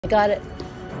got it.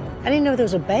 I didn't know there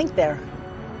was a bank there.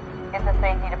 It's a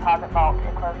safety deposit vault.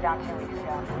 It closed down 2 weeks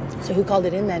ago. So who called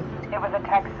it in then? It was a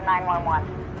text to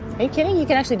 911. Are you kidding? You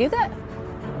can actually do that?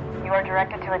 You are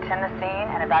directed to attend the scene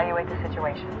and evaluate the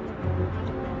situation.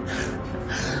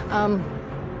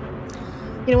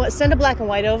 You know what? Send a black and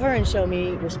white over and show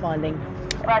me responding.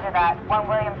 Roger that. 1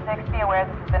 William 6, be aware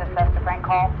this has been assessed a prank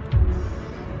call.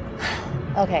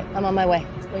 Okay, I'm on my way.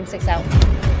 William 6 out.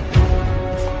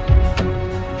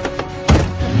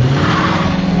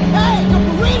 Hey, the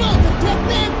burrito,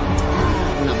 detective!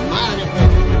 Una madre,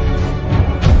 baby.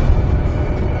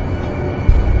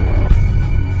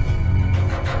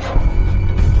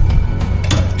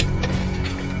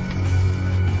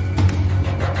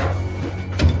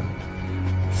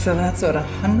 So that's what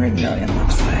 100 million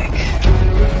looks like.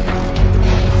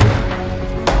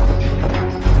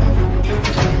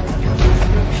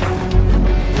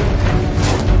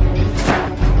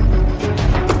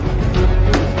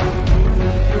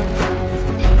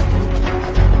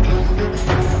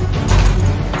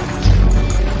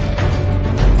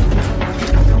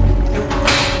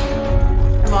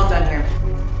 I'm all done here.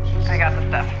 I got the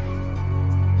stuff.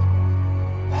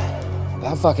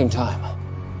 About fucking time.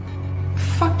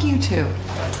 Fuck you too.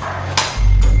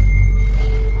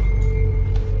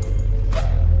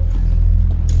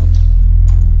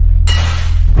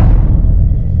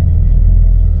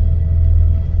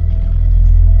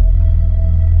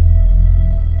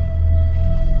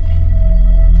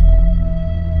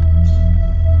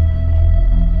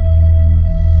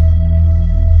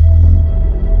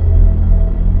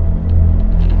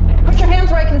 Put your hands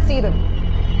where I can see them.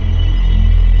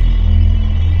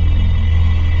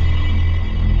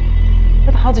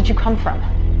 Where the hell did you come from?